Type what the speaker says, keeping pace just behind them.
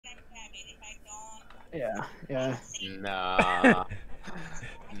Yeah, yeah. Nah.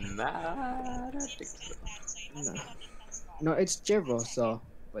 Nah, I don't think so. No, no, it's Jibro, so,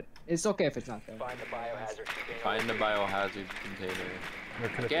 but it's okay if it's not there. Find the biohazard container. Find the biohazard container. Where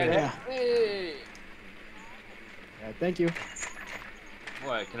could it Get be? it? Yeah. Hey! Yeah, thank you.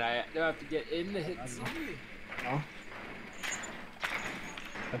 What? Do I have to get in the hit I don't C? know. No.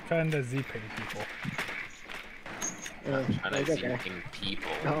 I'm trying to Z-ping people. I'm trying It's to okay. Z-ping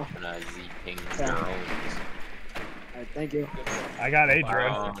people. No. I'm trying to Z-ping Yeah. drones. Alright, thank you. I got a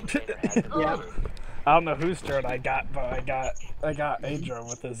Wow. drone. Yeah. I don't know whose drone I got, but I got a drone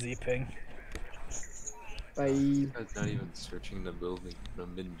with a Z-ping. Bye. It's not even searching the building.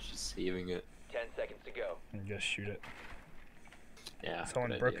 I'm been just saving it. 10 seconds to go. And just shoot it. Yeah.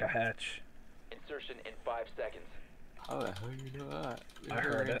 Someone good broke idea. a hatch. Insertion in 5 seconds. How the hell you know that? I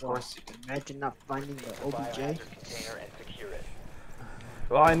heard it. Imagine not finding the OBJ. Biohazard container and secure it.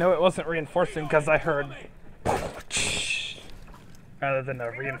 Well, I know it wasn't reinforcing because I heard rather than a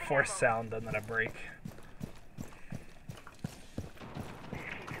reinforced sound and then a break.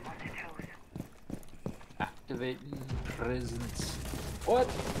 Activating presence. What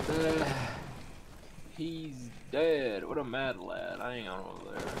the? He's dead. What a mad lad. Hang on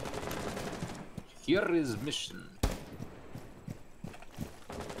over there. Here is mission.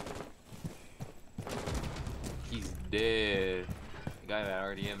 He's dead. The guy that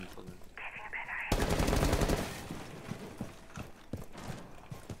RDM told me.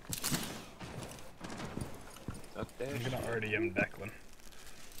 Up there? I'm gonna RDM Declan.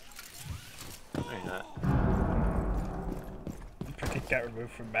 No, you're not. He got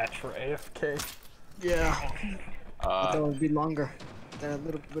removed from match for AFK. Yeah. That You would be longer than a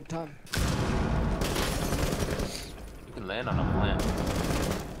little bit of time. can land on a plant.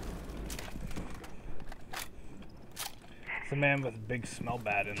 There's a man with big smell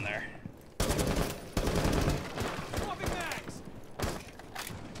bad in there.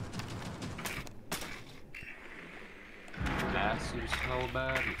 Massive smell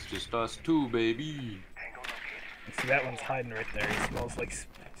bad. It's just us two, baby. See, that one's hiding right there. He smells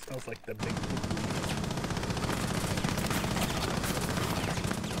like the big.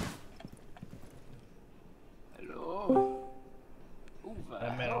 Hello.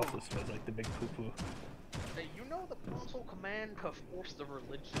 That man also smells like the big poo poo. Hey, you know the console command to force the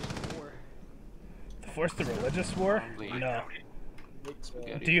religious war? To force the religious war? Probably. No.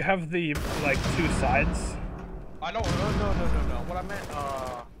 Spaghetti. Do you have the like two sides? I know, no.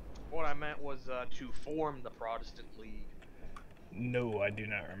 What I meant was to form the Protestant League No, I do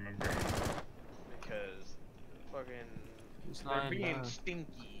not remember. because fucking Who's they're lying being down?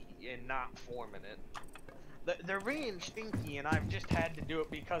 stinky and not forming it. They're being stinky, and I've just had to do it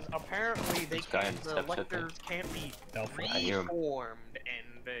because apparently they This guy can't, in the steps, I electors can't be Alpha. I hear him. reformed,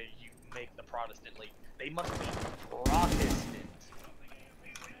 and you make the Protestant League. They must be Protestant.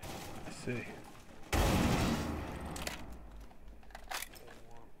 I see.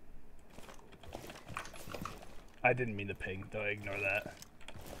 I didn't mean to ping, though. Ignore that.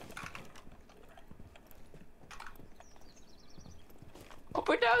 Up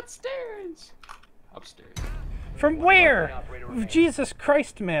or downstairs? Upstairs. From where? Jesus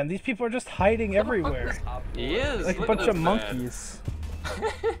Christ, man! These people are just hiding everywhere, He is. like a look bunch at of this man. monkeys.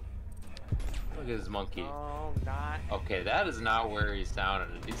 Look at his monkey. Oh, not. Okay, that is not where he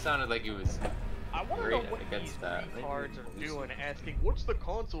sounded. He sounded like he was. I want to Great know what against these that. retards are doing, asking, what's the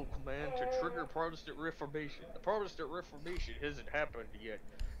console command to trigger Protestant Reformation? The Protestant Reformation hasn't happened yet.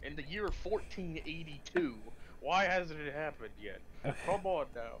 In the year 1482, why hasn't it happened yet? Come on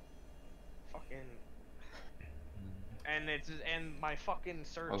now. Fucking... And my fucking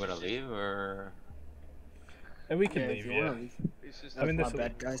search We're gonna is just- leave or? And we can Yeah, if leave, you yeah. wanna leave. It's just I mean, That's this not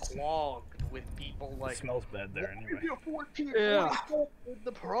is- bad, guys. clogged with people It like... smells bad there anyway. Yeah.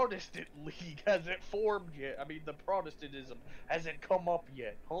 The Protestant League hasn't formed yet. I mean, the Protestantism hasn't come up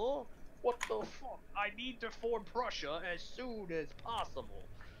yet, huh? What the fuck? I need to form Prussia as soon as possible.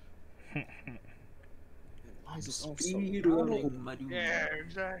 Why is this all so Speed loud? roll, my dude. Yeah,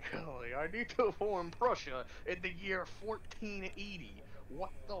 exactly. I need to form Prussia in the year 1480.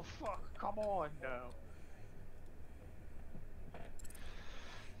 What the fuck? Come on now.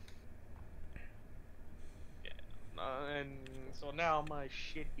 And so now my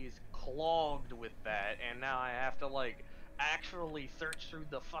shit is clogged with that, and now I have to like actually search through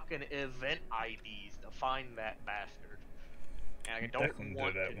the fucking event IDs to find that bastard. And I don't Declan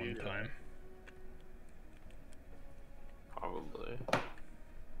want did to that do one that. time. Probably.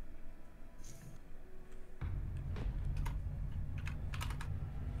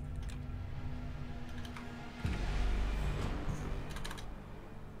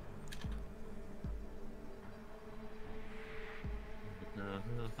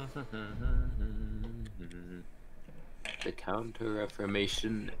 The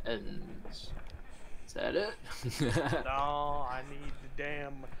counter-reformation ends. Is that it? No, I need the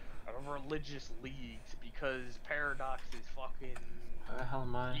damn religious leagues because Paradox is fucking Where the hell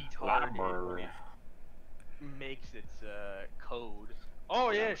am I? retarded when Library. it makes its code.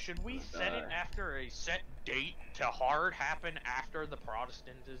 Oh yeah, should we set it after a set date to hard happen after the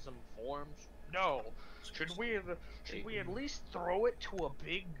Protestantism forms? No. Should we at least throw it to a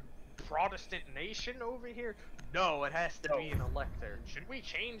big Protestant nation over here? No, it has to be an elector. Should we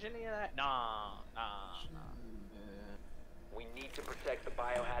change any of that? Nah. We need to protect the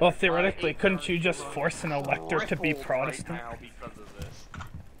biohazard. Well, theoretically, couldn't you just force an elector to be Crippled Protestant? right now because of this.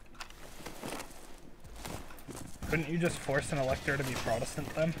 Couldn't you just force an elector to be Protestant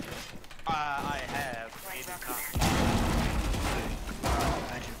then? I have. Maybe not.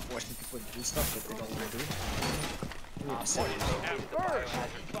 Imagine forcing people to do stuff that they don't want to do. At first,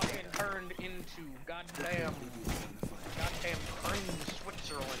 he fucking turned into goddamn cringe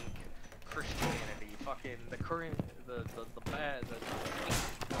Switzerland Christianity. Fucking the current, the bad, the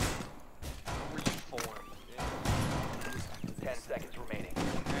reform. Yeah. 10 seconds remaining.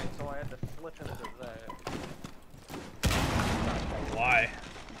 And so I had to flip into that. Why?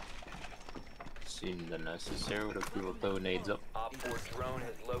 Seemed unnecessary. What if people throw nades up? Op 4 drone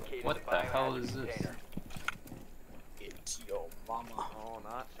has located What the the hell biohazard is this? container. It's your mama. Oh,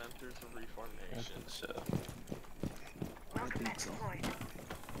 not Centers of I Reformation. think so. I think so.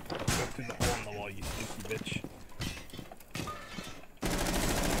 Go through the hole in the wall, you stinky bitch.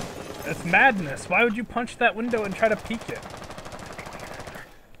 That's madness. Why would you punch that window and try to peek it?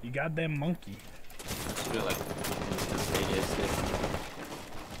 You goddamn monkey. Should do like instantaneously.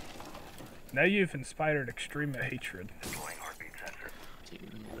 Now you've inspired extreme hatred.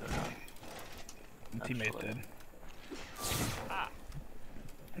 And teammate Actually. did.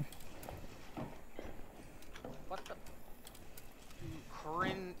 What the?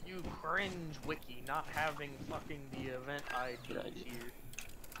 You cringe wiki not having fucking the event Good ID idea. here.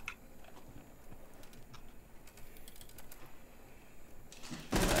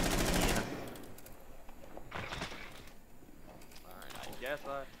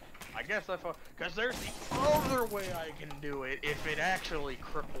 Alright, I guess I thought, because there's the other way I can do it if it actually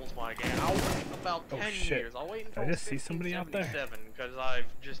cripples my game. I'll wait about Oh, 10 shit. years. I'll wait Did I until just see somebody out there? because I've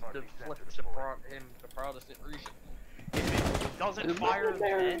just flipped the Protestant region. If it doesn't fire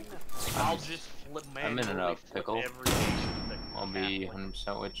then, I'll just flip I'm in manually a pickle. every nation that I'll be Catholic.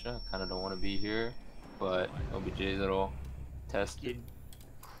 100% with you. Kind of don't want to be here, but OBJ's little tested.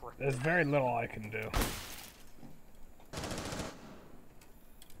 There's very little I can do.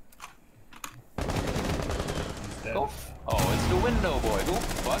 He's dead. Go oh, it's the window boy. Go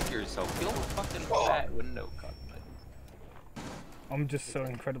fuck yourself. Kill the fucking fat window cunt. I'm just so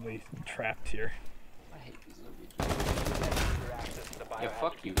incredibly trapped here. I hate these OBJs. Yeah,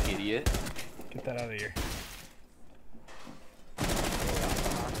 fuck you, idiot. Get that out of here.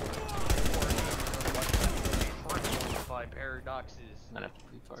 By Paradox's I have to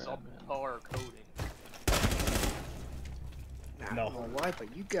pre-fire that, man. subpar coding. I don't know why,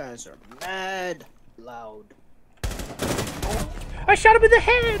 but you guys are mad loud. I shot him in the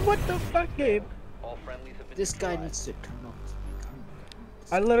head! What the fuck, Gabe? All friendlies have been This guy neutralized. needs to turn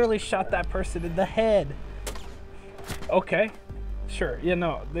off. I literally shot that person in the head. Okay. Sure. Yeah,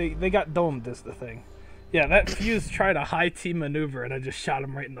 no. They got domed is the thing. Yeah, that fuse tried a high T maneuver and I just shot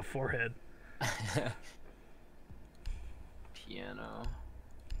him right in the forehead. Piano.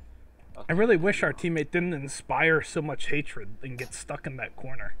 I really wish our teammate didn't inspire so much hatred and get stuck in that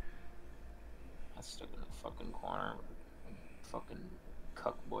corner. I stuck in the fucking corner. Fucking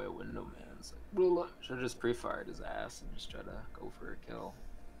cuckboy window man. It's like, should have just pre-fired his ass and just try to go for a kill.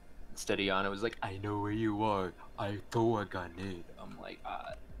 Instead, Iana was like, I know where you are. I throw a grenade. I'm like,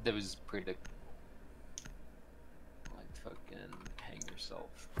 that was predictable. Like, fucking hang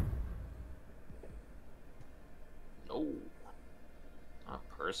yourself. No. Not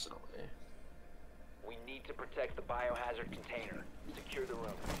personally. We need to protect the biohazard container. Secure the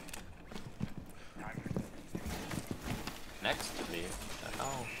room. Next to me. What the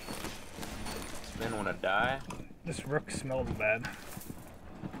hell? This man wanna die? This rook smells bad.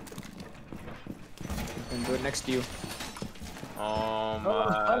 And do it next to you. Oh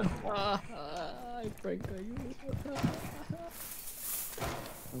my. I pranked you.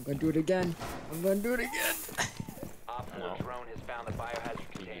 I'm gonna do it again. I'm gonna do it again. Op 4 No. drone has found the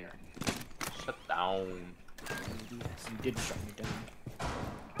biohazard container. Shut down. You did shut me down.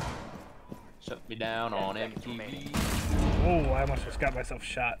 Shut me down 10 on seconds MTV. remaining. Oh, I almost just got myself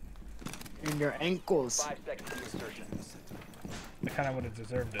shot. In your ankles. 5 seconds to insertion. I kind of would have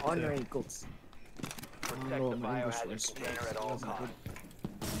deserved it Honor too. equals. Protect know the what my English biohazard was. container at It all wasn't costs.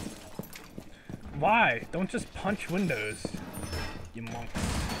 Why? Don't just punch windows, you monks.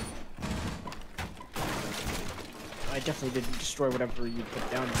 I definitely didn't destroy whatever you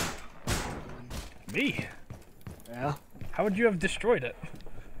put down. Me? Yeah. How would you have destroyed it?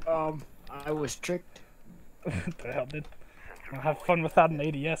 I was tricked. What the hell, dude? Well, have fun without an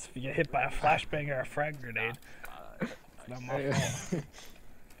ADS if you get hit by a flashbang or a frag grenade. It's not my fault.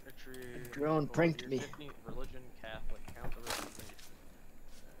 Drone pranked me. Religion, Catholic, count the Reformation.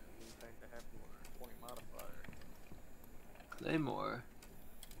 We think to have more 20 modifier. Claymore.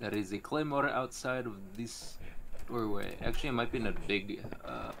 There is a claymore outside of this doorway. Actually, it might be in a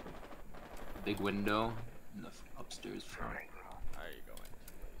big window in the upstairs front. There you go.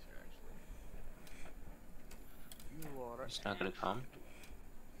 You are It's not gonna come.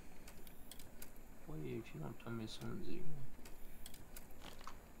 Wait, if you don't tell me someone's here.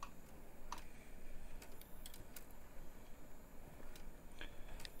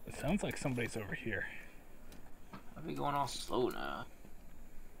 It sounds like somebody's over here. I'll be going all slow now.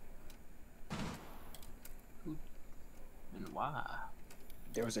 Who and why?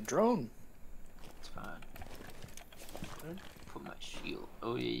 There was a drone. It's fine. Where did I put my shield?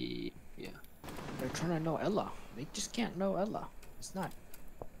 Oh yeah. They're trying to know Ella. They just can't know Ella. It's not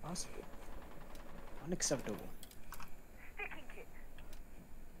possible. Unacceptable.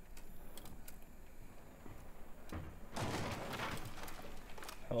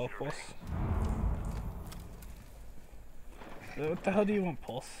 Hello, Pulse. What the hell do you want,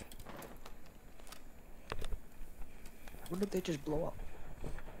 Pulse? What did they just blow up?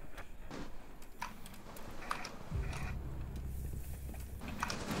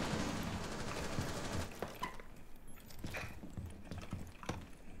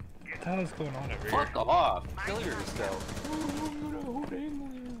 What the hell is going on over here? Fuck off! Kill yourself!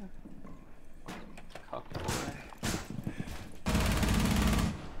 Cuck boy.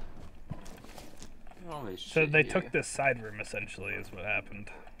 Always So shit they here. took this side room, essentially, is what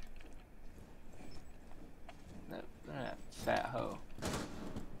happened. That fat hoe.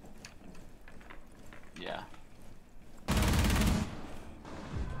 Yeah.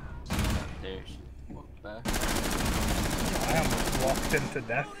 There she walked back. I almost walked into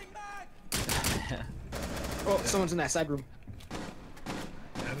death. Oh, someone's in that side room.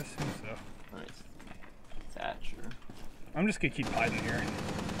 Yeah, this seems so. Right. Thatcher. I'm just gonna keep hiding here.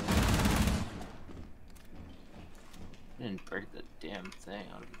 Didn't break the damn thing.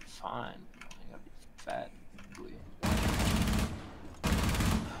 I would be fine. I gotta be fat. Ugly.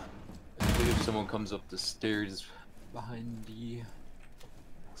 I think if someone comes up the stairs behind me,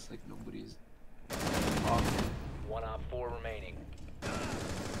 looks like nobody's. Off. 1 op 4 remaining.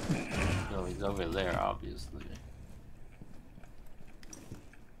 No, he's over there, obviously.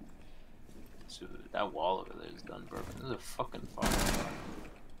 So that wall over there is done broken. This is a fucking fire.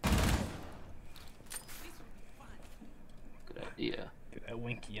 Good idea. Get that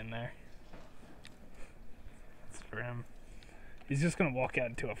Winky in there. That's for him. He's just gonna walk out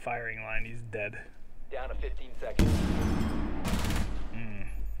into a firing line. He's dead. Down to 15 seconds.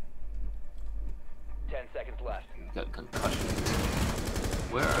 10 seconds left. Got concussion.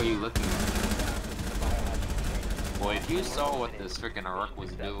 Where are you looking? Boy, if you saw what this freaking Rook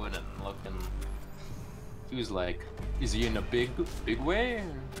was doing and looking, he was like, is he in a big way?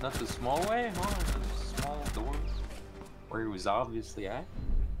 Not the small way? Huh? The small doors? Where he was obviously at?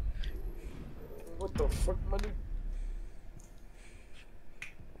 What the fuck, my dude?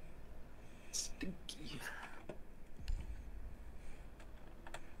 Stinky.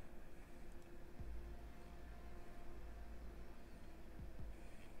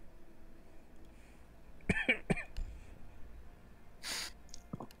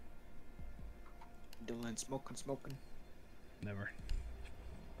 Dylan smoking. Never.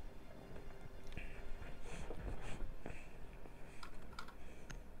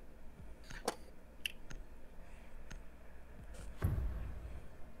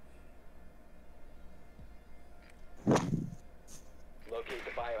 Locate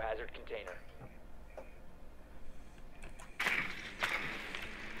the biohazard container.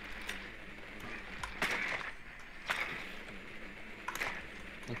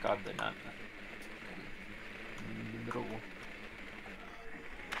 Thank God they're not in the middle.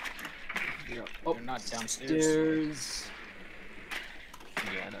 Yeah. Oh, They're not downstairs. Stairs.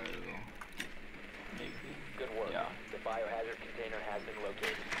 Piano. Maybe. Good work. Yeah. The biohazard container has been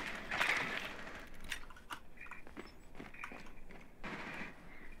located.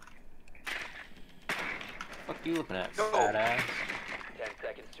 Fuck you looking at, fat ass? 10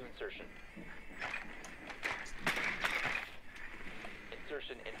 seconds to insertion.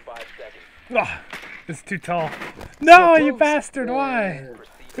 insertion in 5 seconds. Ah, it's too tall. No, you close. bastard! Why?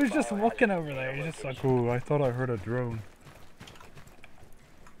 Proceed Who's to just biohazard looking over container there? He's just like, location. oh, I thought I heard a drone.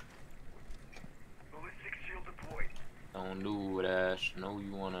 Don't do it, Ash. No,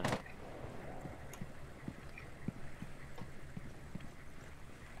 you wanna.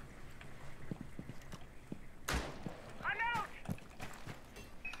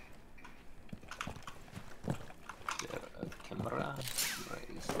 Camera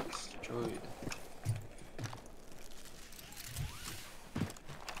is destroyed.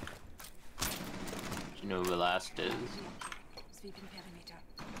 Do you know who the last is? Sweeping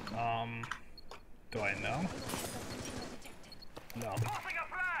perimeter. Do I know? No.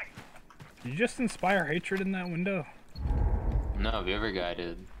 Did you just inspire hatred in that window? No, the other guy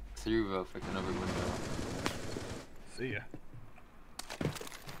did. Through a freaking other window. See ya.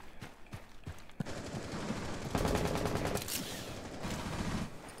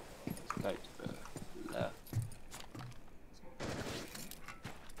 Guy to the left.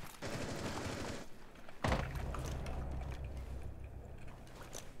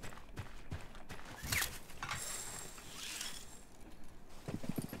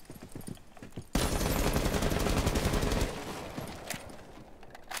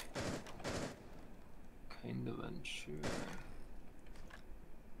 Kind of unsure.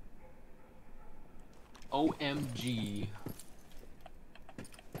 OMG.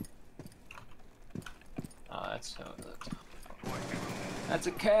 Oh, that's how it looks. That's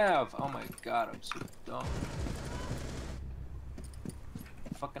a cav! Oh my god, I'm so dumb.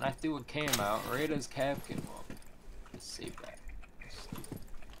 Fucking, I threw a cam out, right as cav came up. Just save that.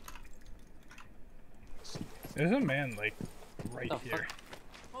 There's a man, like, right What the here.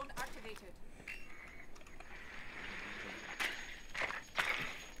 Phone activated.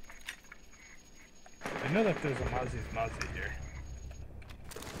 I know that there's a Mozzie's Mozzie here.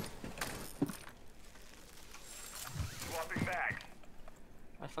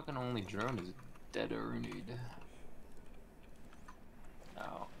 My fucking only drone is dead or renewed.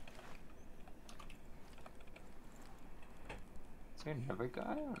 Oh. Is there another guy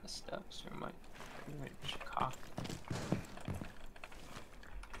on the steps, or am I cocked?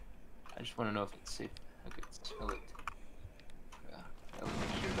 I just want to know if it's safe. I could spill it. Yeah. That was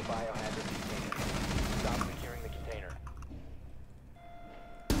Secure the biohazard container. Stop securing the container.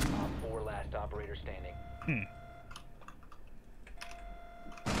 Op 4 last operator standing.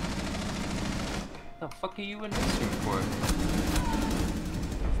 the fuck are you in this room for?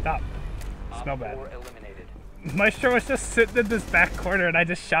 Stop. Op Smell bad. 4 eliminated. Maestro was just sitting in this back corner and I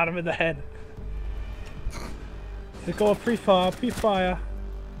just shot him in the head. They go pre-fire, pre-fire.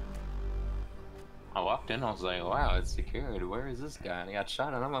 I walked in, I was like, wow, it's secured. Where is this guy? And he got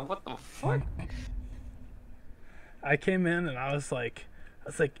shot, and I'm like, what the fuck? I came in and I was like,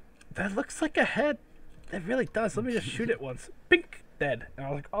 that looks like a head. It really does. Let me just shoot it once. Bink, dead. And I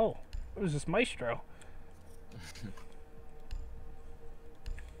was like, oh, it was just Maestro.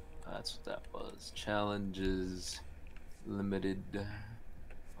 That's what that was. Challenges, limited.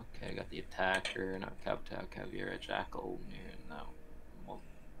 Okay, I got the attacker, now Captain Caviar, Jackal, here, now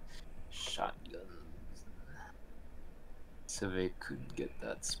shotguns. So they could get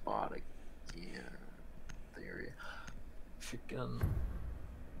that spot again. Theory. Freaking.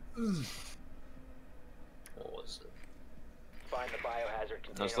 What was it? Find the biohazard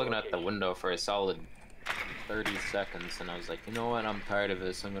container. I was looking at the location. window for a solid 30 seconds and I was like, you know what, I'm tired of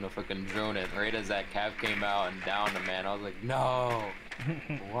this, I'm gonna fucking drone it. Right as that cab came out and downed the man, I was like, no!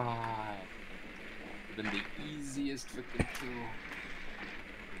 Why? Been the easiest freaking kill.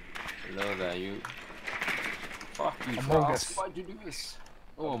 Hello there, you. Fuck you, Amogus. Frost. Why'd you do this?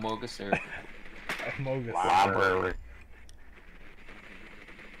 Oh, Amogus there. Amogus. Library.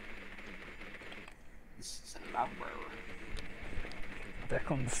 This is a library. Back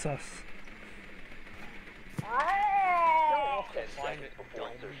on the sus. I 10 find seconds it before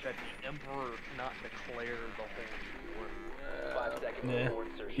dumb insertion. that the Emperor cannot declare the whole war. 5 seconds Yeah. before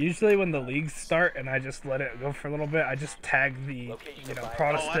insertion. Usually when the leagues start and I just let it go for a little bit, I just tag the, Location you know, of biohazard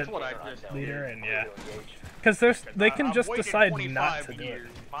Protestant that's what I just leader did. and yeah. Engage. Because they can I've just waited decide 25 not to do it. years.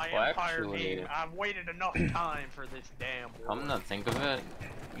 My Well, empire actually- being, I've waited enough time for this damn war. Come to think of it,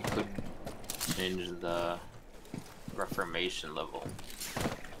 you could change the Reformation level.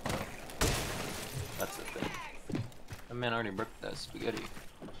 That's the thing. That man already broke that spaghetti.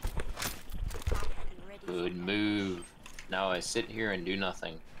 Good move. Now I sit here and do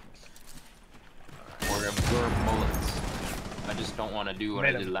nothing. Or absorb bullets. I just don't want to do what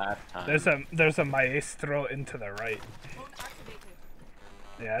I Made did him. last time. There's a Maestro into the right. Phone activated.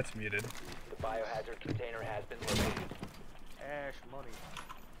 Yeah, it's muted. The biohazard container has been located. Cash money.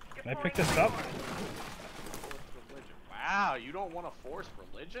 Can I pick this up? Force religion. Wow, you don't want to force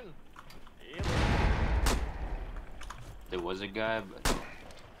religion? Really? There was a guy, but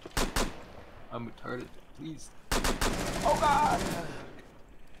I'm retarded. Please. Oh God!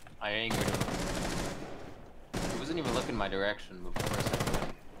 I angered him. He wasn't even looking my direction before I said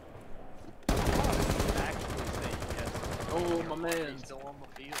that. Actually say yes. Oh, my man. He's still on the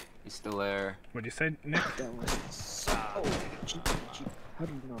field. He's still there. What'd you say, Nick? That was so cheap. How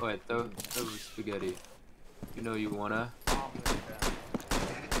do you know? Wait, throw spaghetti. You know you wanna? That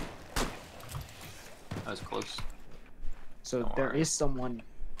was close. So Don't there worry. is someone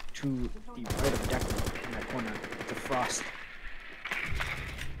to the right of Declan in that corner. The Frost.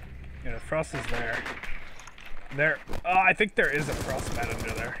 Yeah, the frost is there. There. Oh, I think there is a frost mat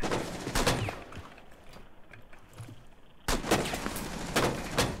under there.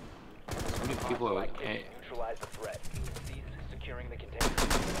 So many people are. Hey, Neutralize the threat. Cease securing the container.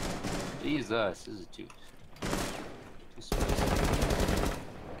 Jesus, this is too spicy.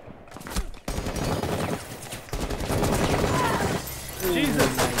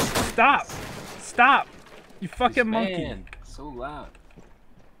 Jesus! Stop! Stop! You fucking This monkey! man, so loud.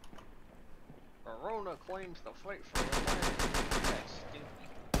 Verona claims to fight for the land.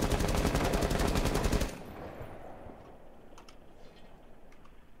 That's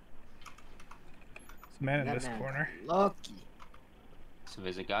This man in That this man corner. Lucky. So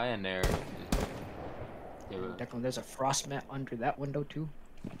there's a guy in there. They were- Declan, there's a frost mat under that window too.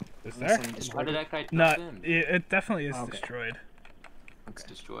 Is Unless there? someone How destroyed did it. that guy No, touch in? it definitely is Okay. destroyed. It's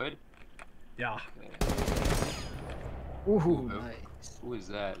destroyed? Yeah. Okay. Ooh, Ooh, nice. Who is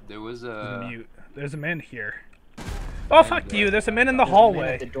that? There was He's a. mute. There's a man here. Oh, fuck you! There's a man in the There's a man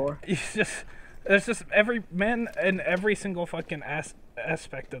hallway. at the door. He's just. There's just every man in every single fucking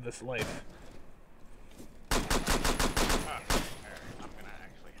aspect of this life. I'm gonna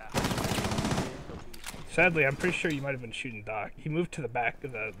actually have to. Sadly, I'm pretty sure you might have been shooting Doc. He moved to the back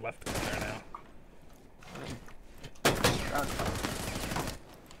of the left corner now.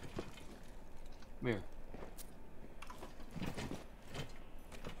 Come here.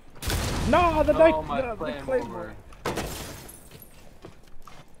 No, the Oh, my the Claymore. Claymore.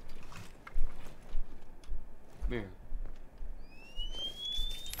 Come here.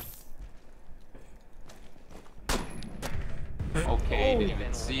 Okay, didn't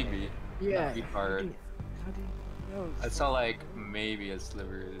even see me. Yeah. Be How hard. do you know? I saw like maybe a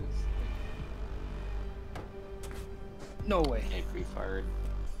sliver of this. No way. Hey, pre-fired.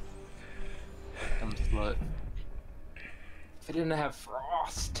 Dumb slut. If I didn't have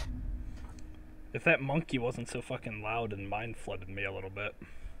frost. If that monkey wasn't so fucking loud and mind flooded me a little bit.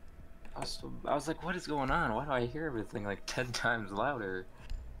 I was like, what is going on? Why do I hear everything like 10 times louder?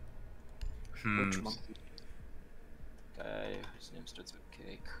 Which monkey? Guy, his name starts with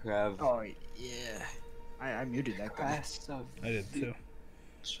K. Krav. Oh yeah. I muted that guy. Class of I did too.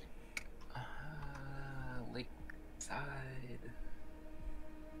 Lakeside.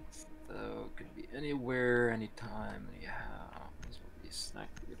 So it could be anywhere, anytime, anyhow. This would be a snack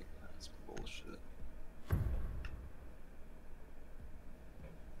food again. That's bullshit.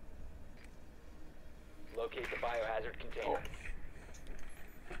 Locate the biohazard container.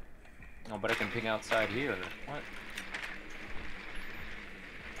 Oh, but I can ping outside here. What?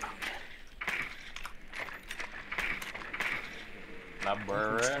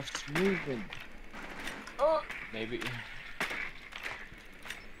 Library. Stuff's moving. Oh, maybe.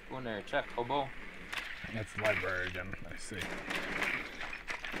 Go in there, check, hobo. That's the library again. I see.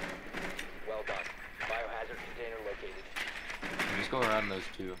 Well done. Biohazard container located. Just go around those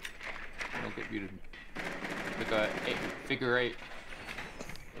two. Don't get muted. Like a figure eight.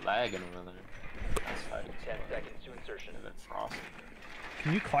 Lagging over there. That's fighting. 10 seconds to insertion. And then frost.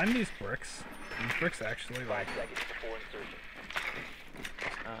 Can you climb these bricks? These bricks actually 5 like seconds before insertion.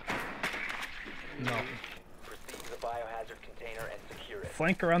 no. Proceed to the biohazard container and secure it.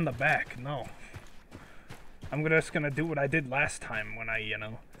 Flank around the back. No. I'm just gonna do what I did last time when I, you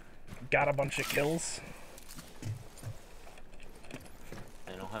know, got a bunch of kills.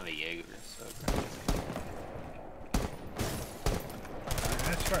 I don't have a Jaeger, so.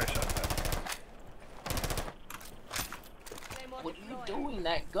 That's where I shot that. What are you doing?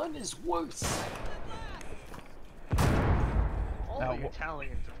 That gun is worse. All Now, the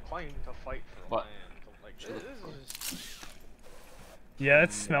Italians have claimed to fight for What? land. Like, this is... Yeah,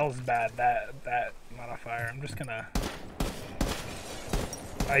 it smells bad. That modifier. I'm just gonna.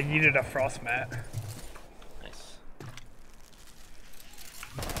 I needed a frost mat. Nice.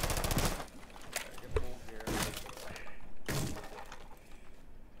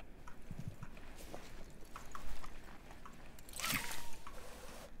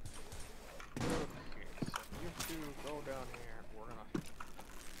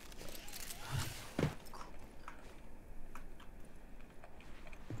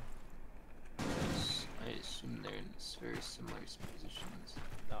 assume they're in very similar positions.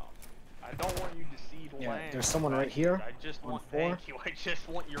 No. I don't want you to cede Yeah, land. there's someone right here I just on want, 4. thank you, I just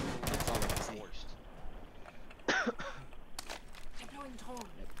want your That's all I can see. forced. Deploying drone.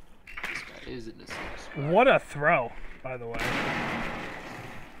 This guy is in the same spot. What a throw, by the way.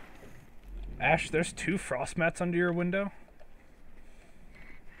 Ash, there's 2 frost mats under your window.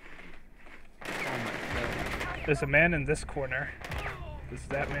 Oh my god. There's a man in this corner. There's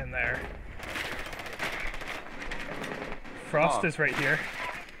that man there. Frost Oh. is right here.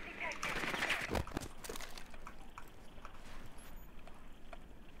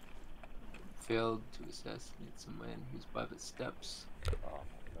 Failed to assassinate some man who's by the steps.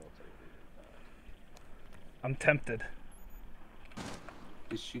 I'm tempted.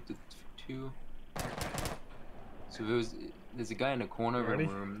 Just shoot the 2. So there's a guy in the corner of the Ready?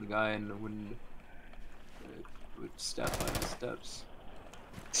 room, the guy in the window would step by the steps.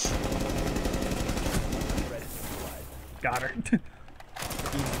 Got her.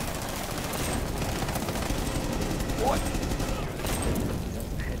 What?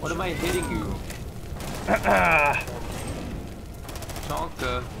 What am I hitting you?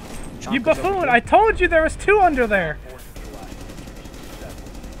 Chonka. You buffoon! I told you there was 2 under there!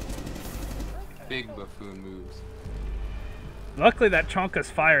 Big buffoon moves. Luckily that Chonka's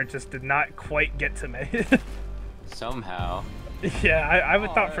fire just did not quite get to me. Somehow. Yeah, I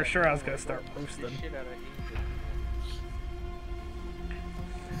would thought for sure I was gonna start roasting. Shit out of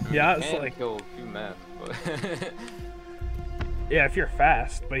Yeah, You it's can like, kill a few men, but yeah, if you're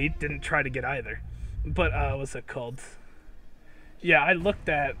fast, but he didn't try to get either. But what's it called? Yeah, I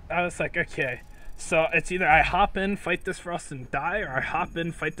was like, okay, so it's either I hop in, fight this Frost and die, or I hop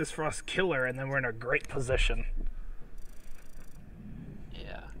in, fight this Frost, kill her, and then we're in a great position.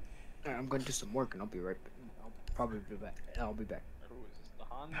 yeah. Alright, I'm going to do some work and I'll be right back. I'll probably be back. I'll be back. Who is this? The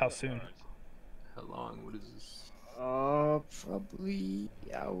Honda? How soon? Or is- How long? What is this? Probably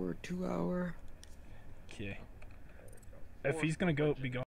hour, 2 hour. Okay. If he's gonna be going.